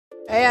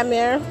Hey,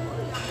 Amir.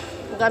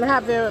 You gonna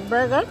have your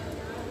burger?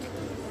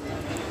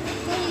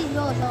 Get these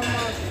rolls on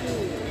my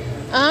food.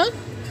 Huh?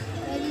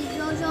 Get these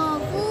rolls on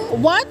my food.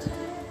 What?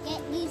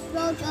 Get these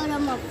rolls out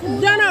of my food.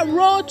 They're not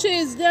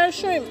roaches, they're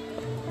shrimp.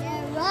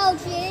 They're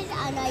roaches,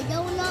 and I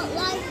do not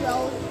like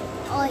rolls.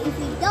 Or if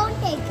you don't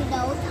take it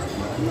out,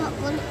 I'm not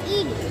going to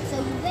eat it. So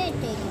you better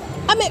take it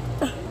out. I mean,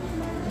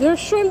 they're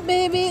shrimp,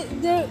 baby.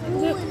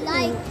 Who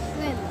like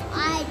shrimp?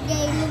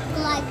 They look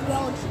like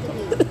rolls to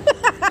me.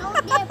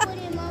 Don't dare put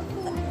it in my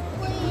food.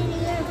 Put it in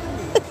your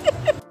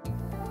food.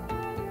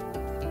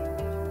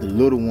 The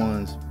little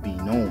ones be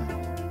known.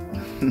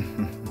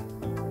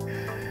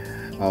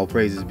 All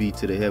praises be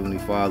to the Heavenly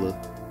Father,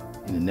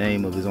 in the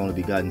name of His only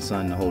begotten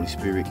Son, the Holy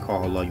Spirit.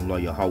 Call Allah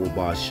Yahweh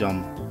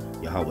Ba'asham,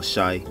 Yahweh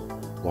Shai,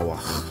 Wawa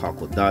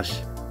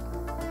Hakodash.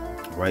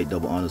 Right,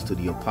 double honors to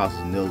the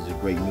apostles and elders of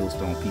great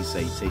millstone, peace,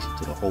 salutation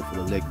to the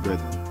hopeful elect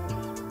brethren,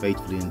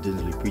 faithfully and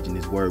diligently preaching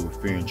His word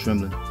with fear and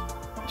trembling.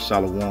 And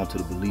shalom to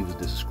the believers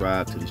that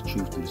subscribe to this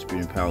truth through the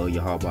spirit and power of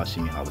Yahweh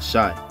Ba'asham, Yahweh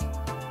Shai.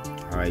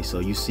 All right, so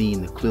you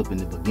seen the clip in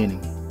the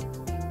beginning.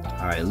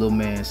 All right, little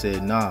man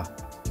said, nah,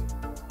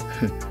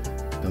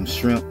 them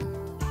shrimp,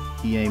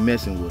 he ain't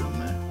messing with them,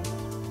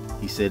 man.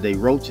 He said they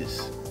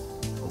roaches,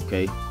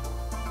 okay?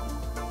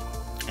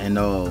 And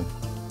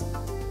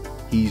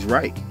he's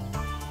right,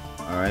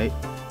 all right?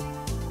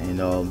 And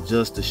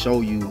just to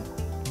show you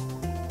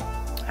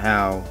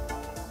how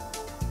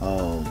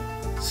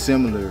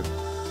similar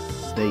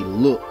they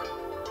look,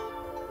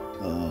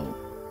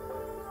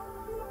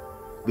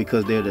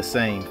 because they're the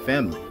same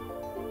family.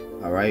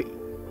 All right,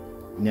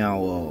 now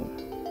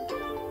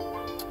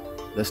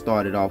let's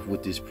start it off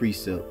with this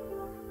precept.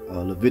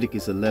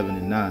 Leviticus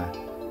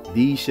 11:9.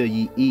 These shall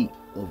ye eat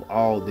of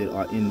all that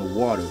are in the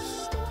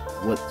waters,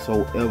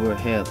 whatsoever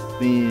hath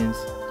fins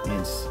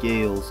and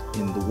scales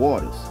in the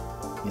waters,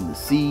 in the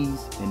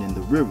seas and in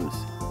the rivers,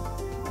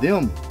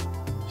 them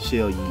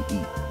shall ye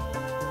eat.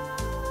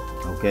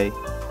 Okay,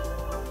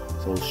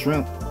 so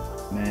shrimp,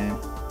 man,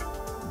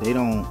 they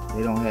don't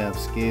have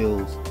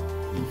scales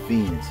and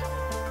fins,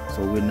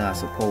 so we're not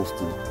supposed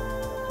to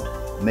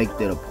make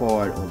that a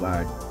part of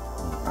our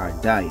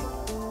diet.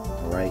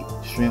 All right,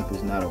 shrimp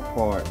is not a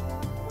part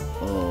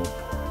of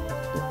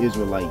the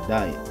Israelite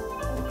diet.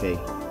 Okay,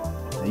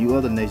 now you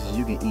other nations,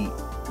 you can eat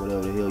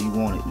whatever the hell you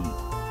want to eat,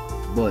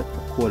 but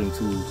according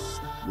to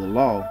the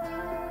law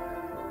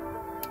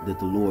that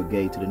the Lord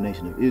gave to the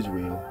nation of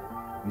Israel,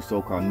 you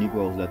so-called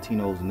Negroes,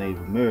 Latinos, and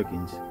Native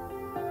Americans,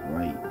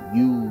 right,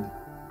 you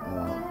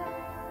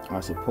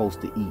are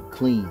supposed to eat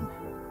clean.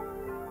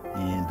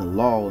 And the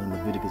law in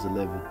Leviticus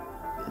 11,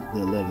 the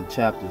 11th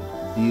chapter,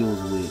 deals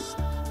with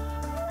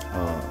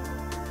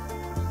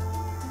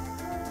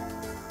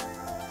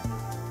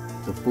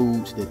the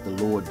foods that the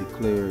Lord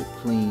declared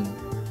clean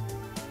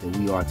that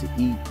we are to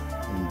eat,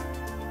 and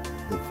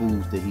the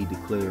foods that He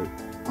declared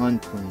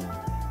unclean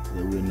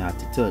that we're not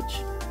to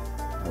touch.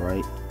 All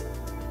right,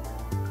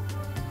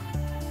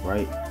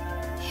 right.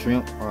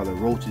 Shrimp are the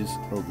roaches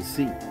of the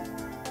sea.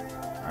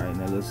 All right,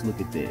 now let's look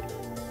at that.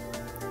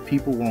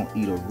 People won't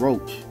eat a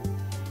roach.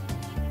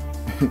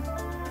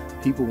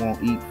 People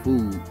won't eat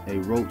food a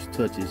roach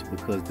touches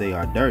because they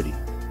are dirty.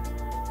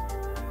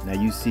 Now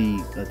you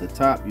see at the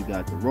top you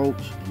got the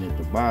roach, and at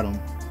the bottom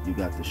you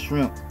got the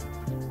shrimp,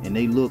 and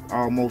they look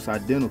almost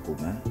identical,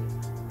 man.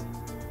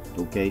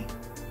 Okay,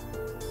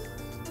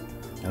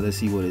 now let's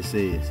see what it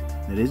says.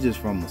 Now this is just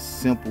from a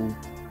simple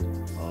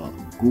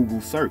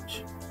Google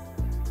search.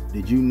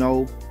 Did you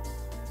know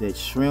that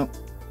shrimp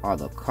are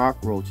the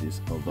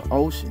cockroaches of the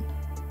ocean?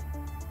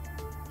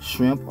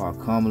 Shrimp are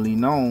commonly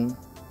known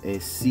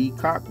as sea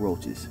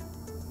cockroaches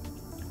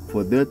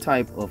for their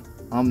type of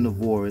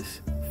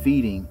omnivorous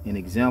feeding. An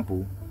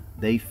example,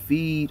 they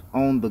feed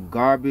on the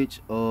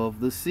garbage of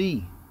the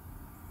sea,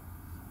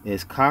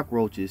 as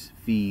cockroaches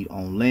feed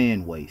on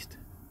land waste.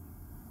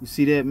 You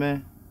see that,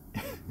 man?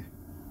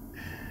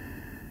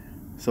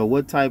 So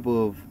what type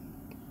of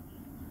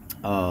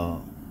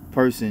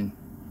person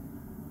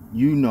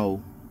you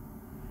know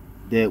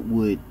that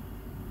would,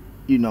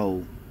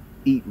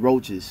 eat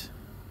roaches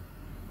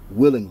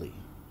willingly?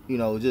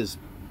 Just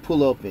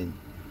pull up and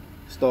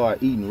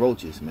start eating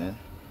roaches, man.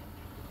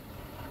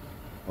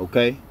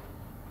 Okay,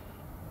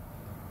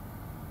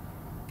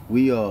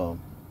 we on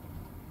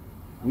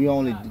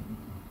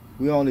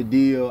the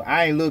deal.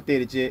 I ain't looked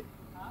at it yet.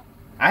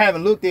 I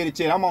haven't looked at it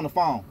yet. I'm on the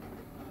phone.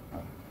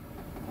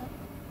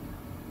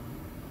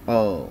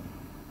 Oh,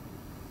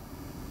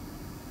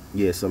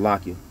 yeah,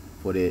 Salakia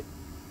for that.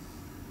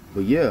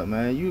 But yeah,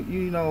 man,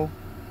 you know,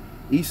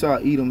 Esau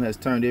Edom has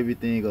turned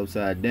everything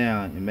upside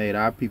down and made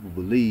our people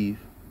believe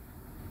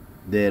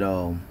that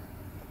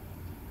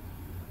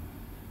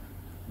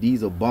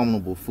these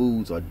abominable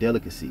foods are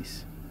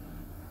delicacies.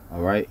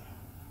 All right.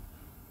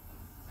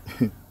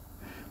 But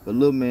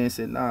little man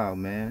said, nah,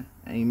 man,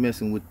 I ain't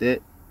messing with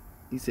that.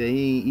 He said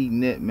he ain't eating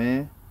that,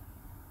 man.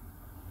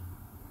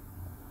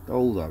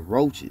 Those are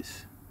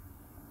roaches.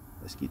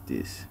 Let's get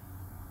this.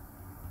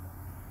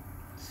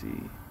 Let's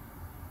see.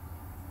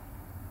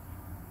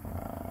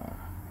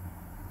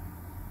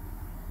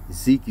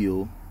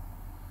 Ezekiel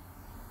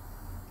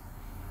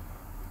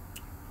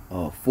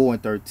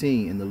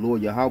 4:13, and the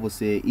Lord Yahweh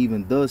said,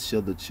 even thus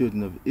shall the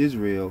children of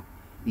Israel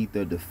eat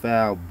their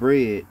defiled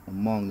bread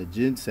among the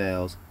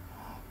Gentiles,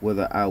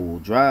 whether I will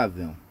drive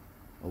them.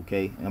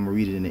 Okay, and I'm gonna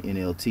read it in the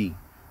NLT.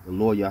 The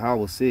Lord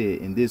Yahweh said,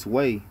 in this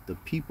way the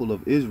people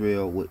of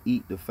Israel will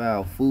eat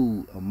defiled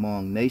food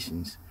among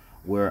nations,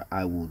 where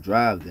I will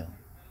drive them.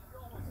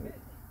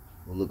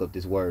 We'll look up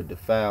this word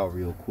defile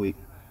real quick,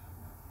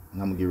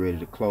 and I'm gonna get ready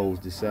to close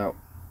this out.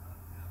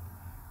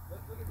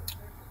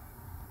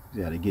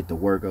 Gotta get to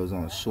work. I was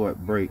on a short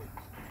break.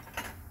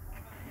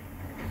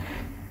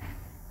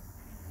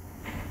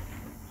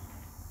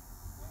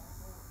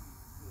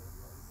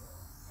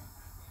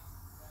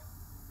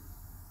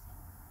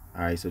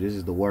 All right, so this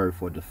is the word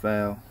for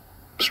defile.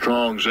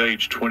 Strong's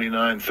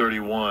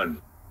H2931.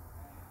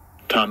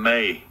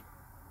 Tameh.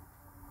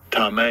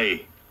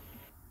 Tameh.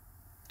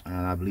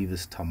 And I believe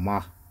it's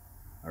tamah.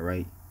 All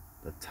right,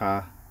 the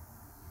ta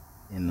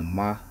and the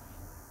ma,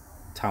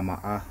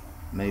 tama'ah,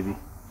 maybe.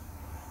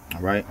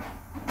 All right,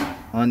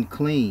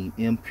 unclean,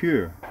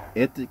 impure,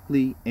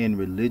 ethically and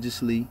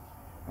religiously.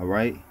 All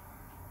right,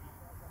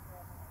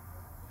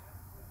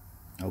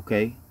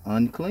 okay,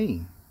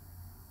 unclean.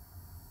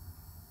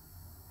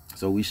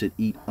 So we should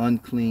eat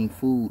unclean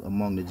food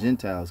among the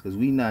Gentiles, because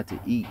we not to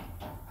eat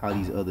how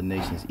these other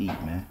nations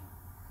eat, man.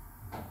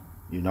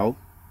 You know,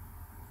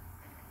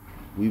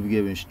 we were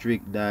given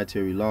strict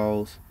dietary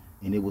laws,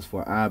 and it was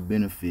for our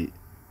benefit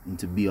and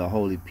to be a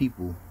holy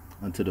people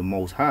unto the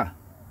Most High.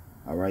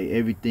 All right,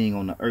 everything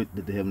on the earth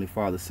that the Heavenly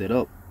Father set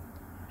up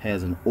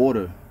has an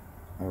order,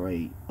 all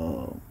right,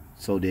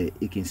 so that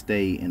it can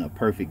stay in a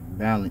perfect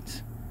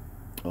balance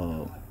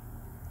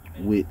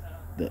with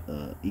the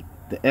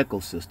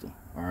ecosystem.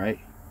 All right,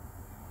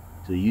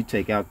 so you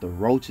take out the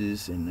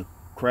roaches and the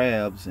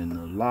crabs and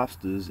the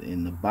lobsters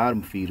and the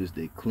bottom feeders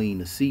that clean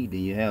the sea,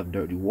 then you have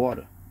dirty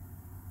water.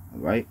 All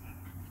right,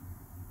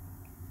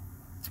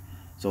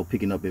 so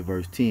picking up at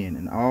verse 10,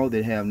 and all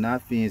that have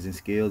not fins and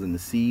scales in the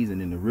seas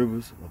and in the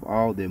rivers, of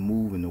all that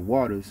move in the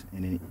waters,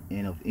 and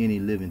of any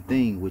living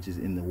thing which is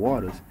in the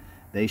waters,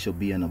 they shall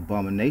be an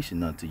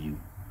abomination unto you.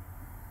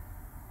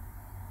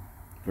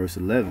 Verse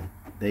 11,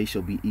 they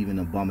shall be even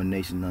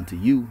abomination unto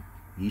you.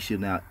 Ye shall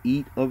not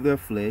eat of their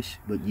flesh,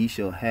 but ye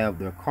shall have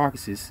their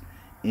carcasses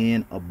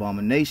in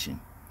abomination.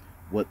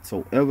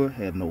 Whatsoever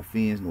have no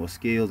fins nor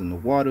scales in the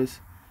waters,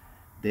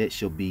 that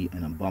shall be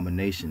an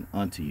abomination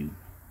unto you.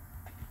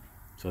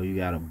 So you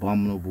got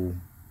abominable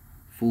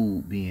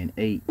food being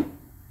ate,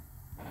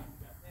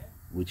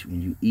 which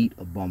when you eat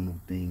abominable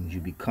things,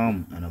 you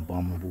become an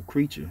abominable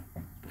creature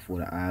before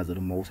the eyes of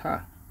the Most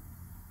High.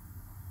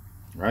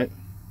 Right?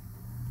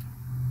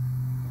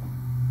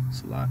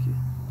 Salakia.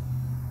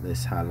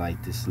 Let's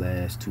highlight this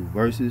last two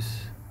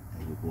verses,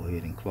 and we'll go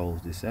ahead and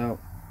close this out.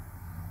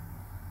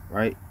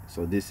 Right?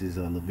 So this is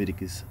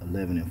Leviticus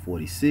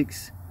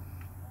 11:46,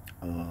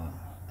 and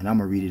I'm going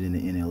to read it in the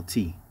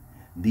NLT.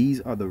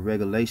 These are the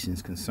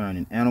regulations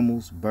concerning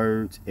animals,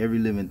 birds, every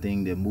living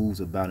thing that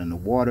moves about in the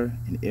water,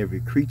 and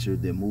every creature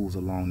that moves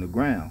along the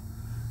ground.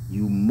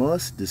 You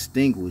must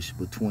distinguish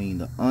between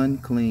the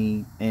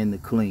unclean and the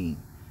clean,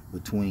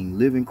 between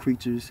living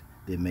creatures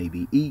that may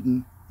be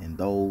eaten and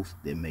those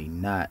that may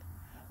not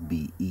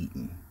be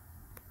eaten.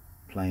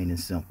 Plain and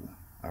simple.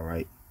 All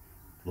right.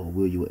 Lord,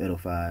 will you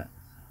edify?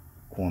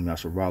 Kwam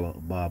Yasharala,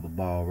 Abba,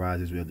 Abba,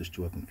 Rise Israel,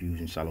 destroy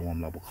confusion. Shalom,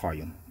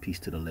 Labakayim. Peace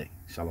to the elect.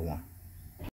 Shalom.